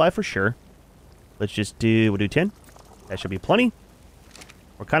 Keep you alive for sure. Let's just do... we'll do 10. That should be plenty.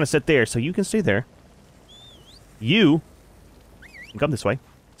 We're kind of set there, so you can stay there. You can come this way.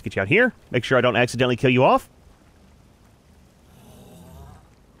 Let's get you out here. Make sure I don't accidentally kill you off.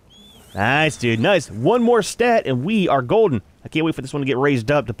 Nice, dude. Nice. One more stat, and we are golden. I can't wait for this one to get raised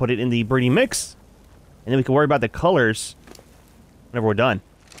up to put it in the breeding mix. And then we can worry about the colors whenever we're done.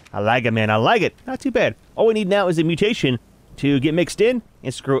 I like it, man. I like it. Not too bad. All we need now is a mutation to get mixed in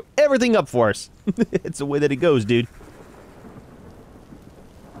and screw everything up for us. It's the way that it goes, dude.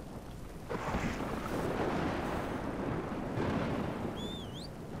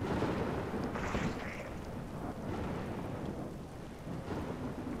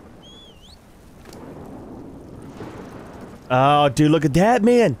 Oh, dude, look at that,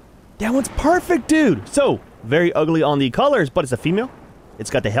 man. That one's perfect, dude. So, very ugly on the colors, but it's a female. It's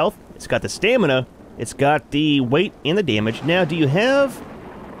got the health. It's got the stamina. It's got the weight and the damage. Now, do you have...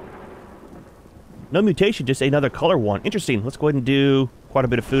 No mutation, just another color one. Interesting. Let's go ahead and do quite a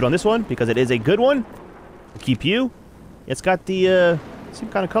bit of food on this one because it is a good one. We'll keep you. It's got the same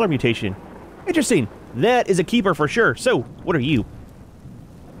kind of color mutation. Interesting. That is a keeper for sure. So, what are you?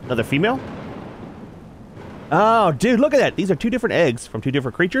 Another female? Oh, dude, look at that. These are two different eggs from two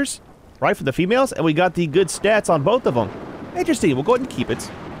different creatures, right, for the females, and we got the good stats on both of them. Interesting. We'll go ahead and keep it.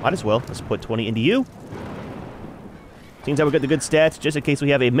 Might as well. Let's put 20 into you. Seems like we got the good stats just in case we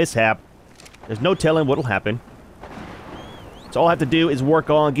have a mishap. There's no telling what'll happen. So all I have to do is work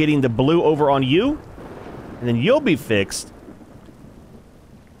on getting the blue over on you, and then you'll be fixed.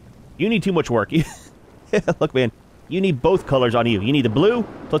 You need too much work. Look, man, you need both colors on you. You need the blue,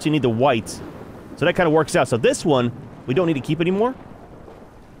 plus you need the white. So that kind of works out. So this one, we don't need to keep anymore.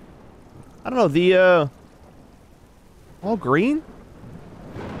 I don't know, the, all green?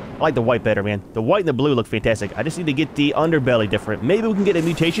 I like the white better, man. The white and the blue look fantastic. I just need to get the underbelly different. Maybe we can get a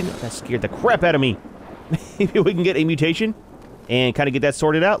mutation. That scared the crap out of me. Maybe we can get a mutation and kind of get that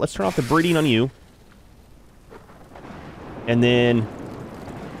sorted out. Let's turn off the breeding on you. And then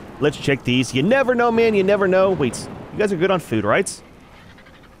let's check these. You never know, man. You never know. Wait, you guys are good on food, right?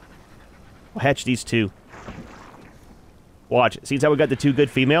 We'll hatch these two. Watch. Seems how we got the two good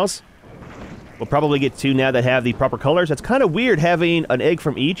females. We'll probably get two now that have the proper colors. That's kind of weird having an egg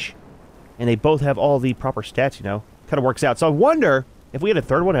from each, and they both have all the proper stats, you know. Kind of works out. So I wonder if we had a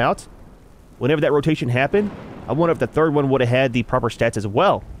third one out, whenever that rotation happened, I wonder if the third one would have had the proper stats as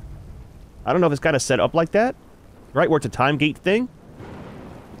well. I don't know if it's kind of set up like that, right, where it's a time gate thing,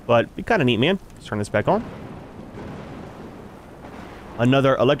 but it'd be kind of neat, man. Let's turn this back on.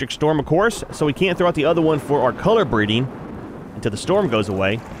 Another electric storm, of course, so we can't throw out the other one for our color breeding until the storm goes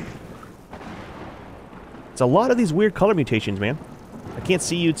away. It's a lot of these weird color mutations, man. I can't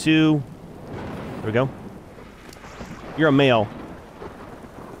see you two. There we go. You're a male.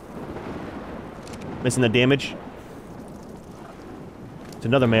 Missing the damage. It's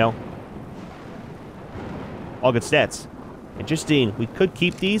another male. All good stats. Interesting. We could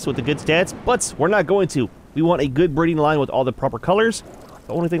keep these with the good stats, but we're not going to. We want a good breeding line with all the proper colors.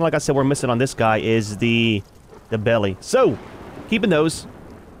 The only thing, like I said, we're missing on this guy is the belly. So, keeping those.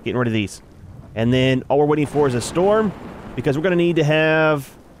 Getting rid of these. And then all we're waiting for is a storm, because we're going to need to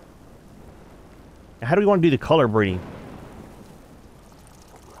have... How do we want to do the color breeding?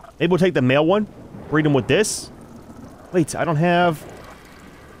 Maybe we'll take the male one, breed him with this. Wait, I don't have...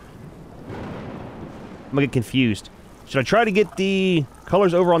 I'm going to get confused. Should I try to get the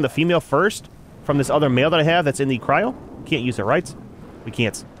colors over on the female first from this other male that I have that's in the cryo? Can't use it, right? We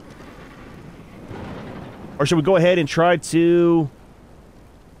can't. Or should we go ahead and try to...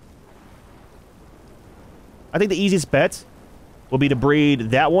 I think the easiest bet will be to breed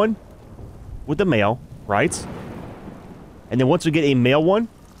that one with the male, right? And then once we get a male one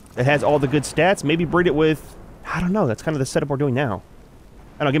that has all the good stats, maybe breed it with... I don't know, that's kind of the setup we're doing now.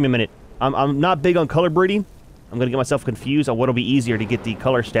 I don't know, give me a minute. I'm not big on color breeding. I'm going to get myself confused on what'll be easier to get the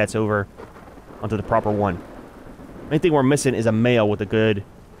color stats over onto the proper one. Main thing we're missing is a male with the good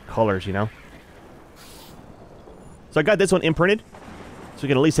colors, you know? So I got this one imprinted, so we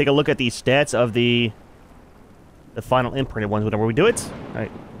can at least take a look at the stats of the final imprinted ones whenever we do it.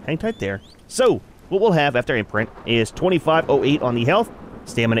 Alright, hang tight there. So, what we'll have after imprint is 2508 on the health.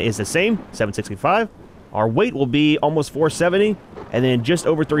 Stamina is the same, 765. Our weight will be almost 470, and then just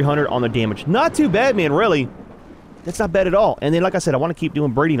over 300 on the damage. Not too bad, man, really. That's not bad at all. And then, like I said, I want to keep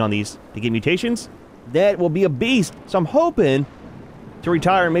doing breeding on these to get mutations. That will be a beast. So I'm hoping to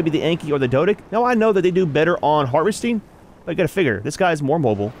retire maybe the Anki or the Dodic. Now, I know that they do better on harvesting, but I gotta figure, this guy's more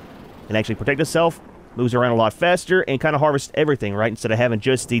mobile, can actually protect itself, moves around a lot faster, and kind of harvest everything, right? Instead of having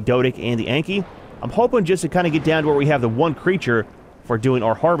just the Dodic and the Anki. I'm hoping just to kind of get down to where we have the one creature for doing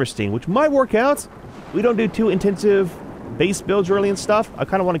our harvesting, which might work out. We don't do too intensive base builds really and stuff. I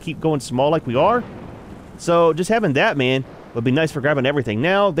kind of want to keep going small like we are. So just having that, man, would be nice for grabbing everything.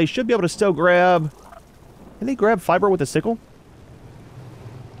 Now, they should be able to still grab... Can they grab fiber with a sickle?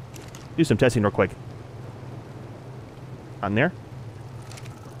 Do some testing real quick. On there.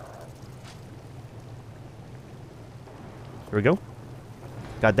 Here we go.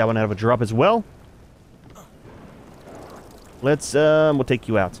 Got that one out of a drop as well. Let's, we'll take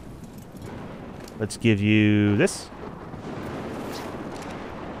you out. Let's give you this.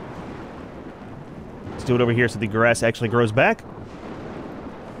 Let's do it over here so the grass actually grows back.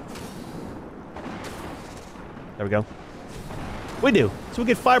 There we go. We do. So we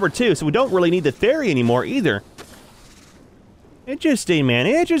get fiber too, so we don't really need the theory anymore either. Interesting, man.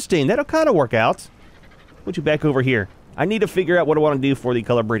 Interesting. That'll kind of work out. Put you back over here. I need to figure out what I want to do for the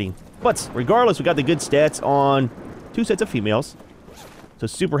color breeding. But regardless, we got the good stats on 2 sets of females. So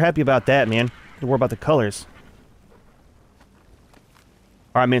super happy about that, man. Don't worry about the colors.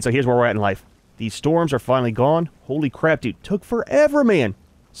 Alright, man, so here's where we're at in life. These storms are finally gone. Holy crap, dude. Took forever, man.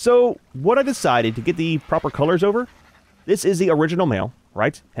 So, what I decided to get the proper colors over, this is the original male,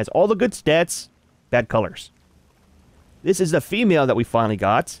 right? Has all the good stats, bad colors. This is the female that we finally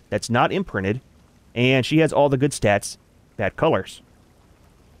got, that's not imprinted, and she has all the good stats, bad colors.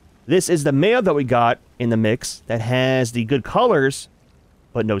 This is the male that we got in the mix that has the good colors,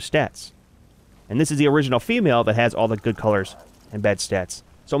 but no stats. And this is the original female that has all the good colors and bad stats.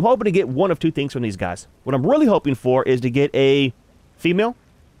 So I'm hoping to get one of 2 things from these guys. What I'm really hoping for is to get a female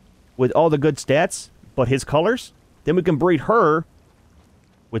with all the good stats, but his colors. Then we can breed her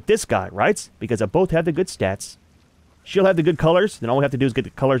with this guy, right? Because they both have the good stats. She'll have the good colors. Then all we have to do is get the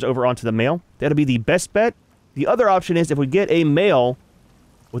colors over onto the male. That'll be the best bet. The other option is if we get a male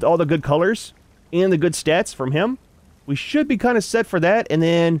with all the good colors and the good stats from him, we should be kind of set for that. And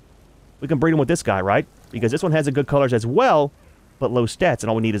then we can breed him with this guy, right? Because this one has the good colors as well, but low stats, and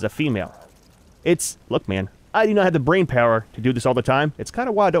all we need is a female. Look, man, I do not have the brain power to do this all the time. It's kind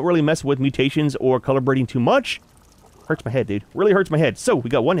of why I don't really mess with mutations or color breeding too much. Hurts my head, dude. Really hurts my head. So,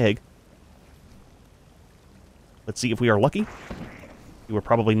 we got 1 egg. Let's see if we are lucky. We will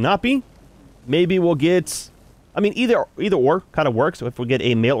probably not be. Maybe we'll get... I mean, either or kind of works. So if we get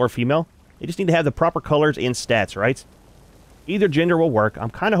a male or female, they just need to have the proper colors and stats, right? Either gender will work. I'm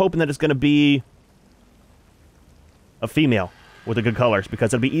kind of hoping that it's going to be a female with the good colors,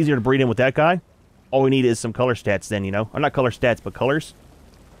 because it'll be easier to breed in with that guy. All we need is some color stats then, you know? Or not color stats, but colors.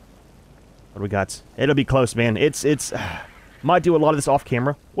 What do we got? It'll be close, man. Might do a lot of this off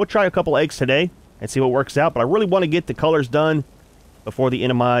camera. We'll try a couple eggs today and see what works out, but I really want to get the colors done before the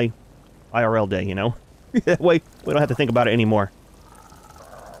end of my IRL day, you know? That way, we don't have to think about it anymore.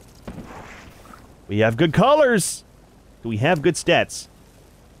 We have good colors! Do we have good stats?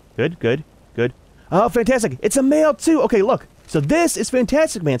 Good, good, good. Oh, fantastic! It's a male, too! Okay, look. So this is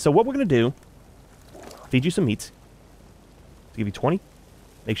fantastic, man. So what we're going to do, feed you some meat. Give you 20.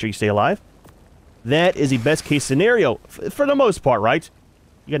 Make sure you stay alive. That is the best case scenario, for the most part, right?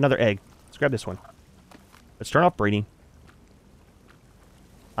 You got another egg. Let's grab this one. Let's turn off breeding.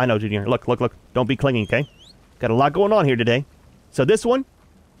 I know, Junior. Look, look, look. Don't be clinging, okay? Got a lot going on here today. So this one,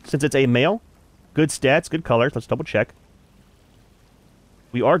 since it's a male, good stats, good colors. Let's double check.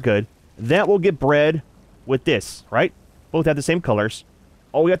 We are good. That will get bred with this, right? Both have the same colors.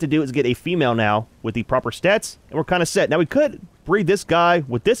 All we have to do is get a female now with the proper stats, and we're kind of set. Now, we could breed this guy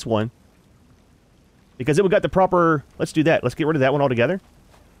with this one, because then we got the proper... Let's do that. Let's get rid of that one altogether.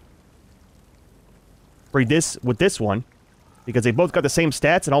 Breed this with this one, because they both got the same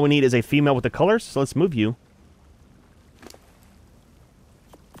stats, and all we need is a female with the colors. So let's move you.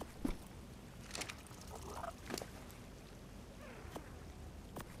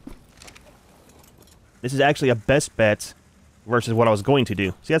 This is actually a best bet versus what I was going to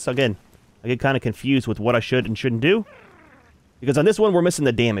do. See, that's, again, I get kind of confused with what I should and shouldn't do. Because on this one, we're missing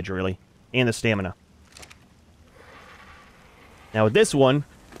the damage, really. And the stamina. Now, with this one,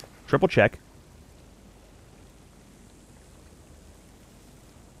 triple check.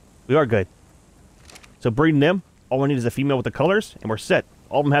 We are good. So, breeding them, all we need is a female with the colors, and we're set.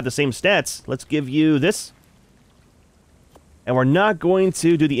 All of them have the same stats. Let's give you this. And we're not going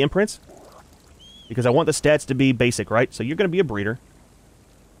to do the imprints, because I want the stats to be basic, right? So you're going to be a breeder.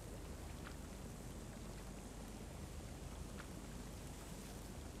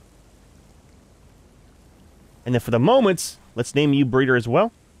 And then for the moments, let's name you breeder as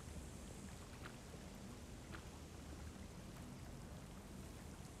well.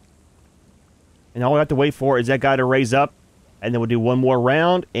 And all we have to wait for is that guy to raise up. And then we'll do one more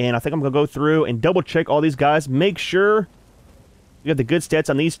round. And I think I'm going to go through and double check all these guys. Make sure we have the good stats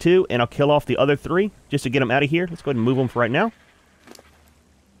on these 2, and I'll kill off the other 3 just to get them out of here. Let's go ahead and move them for right now.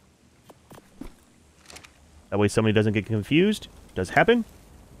 That way somebody doesn't get confused. Does happen.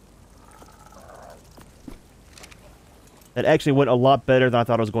 That actually went a lot better than I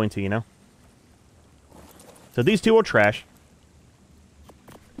thought it was going to, you know? So these 2 are trash.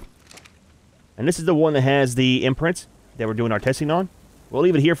 And this is the one that has the imprint that we're doing our testing on. We'll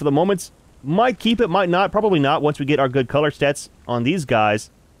leave it here for the moments. Might keep it, might not, probably not. Once we get our good color stats on these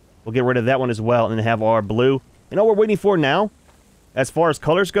guys, we'll get rid of that one as well and then have our blue. And all we're waiting for now, as far as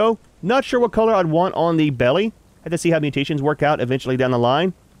colors go, not sure what color I'd want on the belly. Have to see how mutations work out eventually down the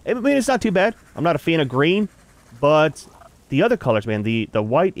line. I mean, it's not too bad. I'm not a fan of green, but the other colors, man, the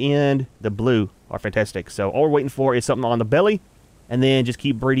white and the blue are fantastic. So all we're waiting for is something on the belly, and then just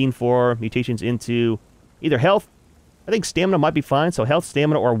keep breeding for mutations into either health. I think stamina might be fine, so health,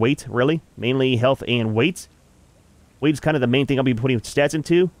 stamina, or weight, really. Mainly health and weight. Weight is kind of the main thing I'll be putting stats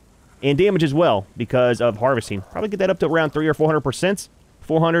into. And damage as well, because of harvesting. Probably get that up to around 300 or 400%.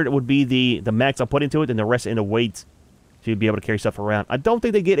 400 would be the max I'll put into it, and the rest into weight to be able to carry stuff around. I don't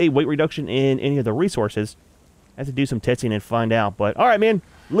think they get a weight reduction in any of the resources. I have to do some testing and find out. But, alright, man.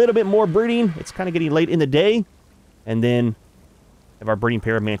 A little bit more breeding. It's kind of getting late in the day. And then have our breeding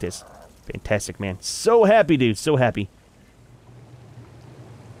pair of Mantis. Fantastic, man. So happy, dude. So happy.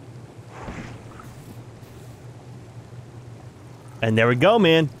 And there we go,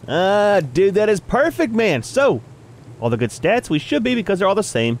 man. Dude, that is perfect, man. So, all the good stats we should be because they're all the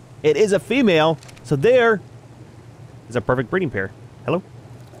same. It is a female, so there is a perfect breeding pair. Hello?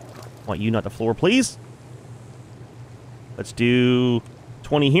 Want you, not the floor, please. Let's do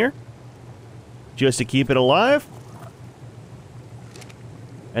 20 here. Just to keep it alive.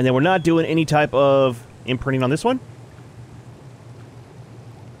 And then we're not doing any type of imprinting on this one.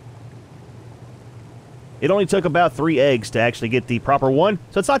 It only took about 3 eggs to actually get the proper one,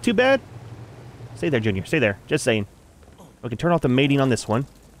 so it's not too bad. Stay there, Junior. Stay there. Just saying. We can turn off the mating on this one.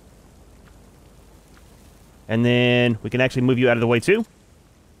 And then we can actually move you out of the way, too.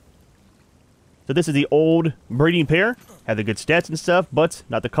 So this is the old breeding pair. Have the good stats and stuff, but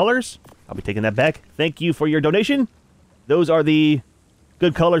not the colors. I'll be taking that back. Thank you for your donation. Those are the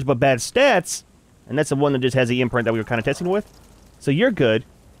good colors but bad stats. And that's the one that just has the imprint that we were kind of testing with. So you're good.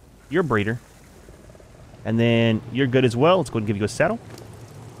 You're a breeder. And then you're good as well. Let's go ahead and give you a saddle.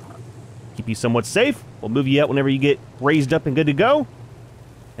 Keep you somewhat safe. We'll move you out whenever you get raised up and good to go.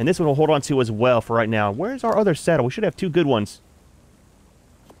 And this one we'll hold on to as well for right now. Where's our other saddle? We should have 2 good ones.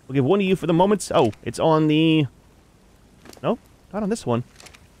 We'll give one to you for the moment. Oh, it's on the... Nope, not on this one.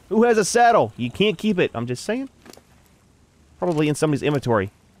 Who has a saddle? You can't keep it. I'm just saying. Probably in somebody's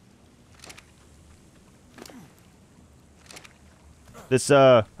inventory. This,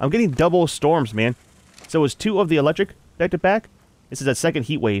 I'm getting double storms, man. So it was 2 of the electric back-to-back. This is a second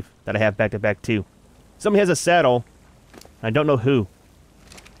heat wave that I have back-to-back, too. Somebody has a saddle. I don't know who.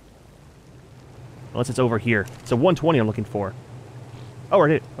 Unless it's over here. So 120 I'm looking for. Oh,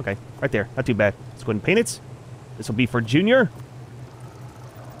 right it. Okay, right there. Not too bad. Let's go ahead and paint it. This will be for Junior.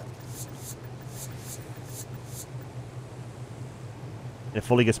 And it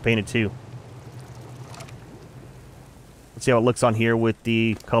fully gets painted, too. Let's see how it looks on here with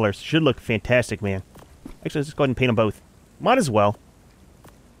the colors. Should look fantastic, man. Actually, let's just go ahead and paint them both. Might as well.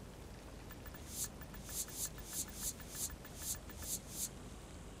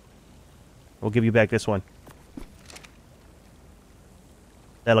 We'll give you back this one.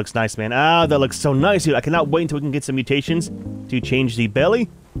 That looks nice, man. Ah, that looks so nice, dude. I cannot wait until we can get some mutations to change the belly.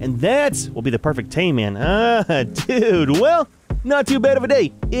 And that will be the perfect tame, man. Ah, dude. Well, not too bad of a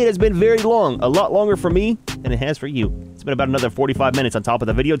day. It has been very long. A lot longer for me than it has for you. It's been about another 45 minutes on top of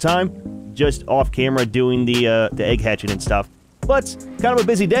the video time. Just off camera doing the egg hatching and stuff. But kind of a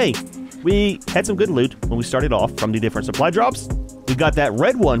busy day. We had some good loot when we started off from the different supply drops. We got that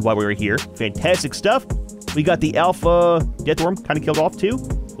red one while we were here. Fantastic stuff. We got the Alpha Deathworm kind of killed off too.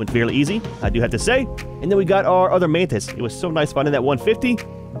 Went fairly easy, I do have to say. And then we got our other Mantis. It was so nice finding that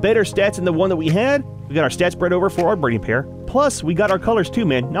 150. Better stats than the one that we had. We got our stats spread over for our breeding pair. Plus, we got our colors too,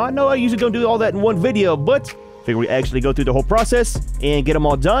 man. Now, I know I usually don't do all that in one video, but figure we actually go through the whole process and get them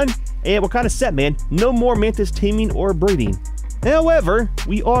all done. And we're kind of set, man. No more Mantis taming or breeding. However,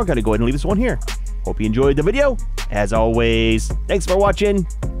 we are going to go ahead and leave this one here. Hope you enjoyed the video. As always, thanks for watching,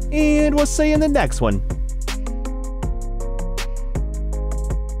 and we'll see you in the next one.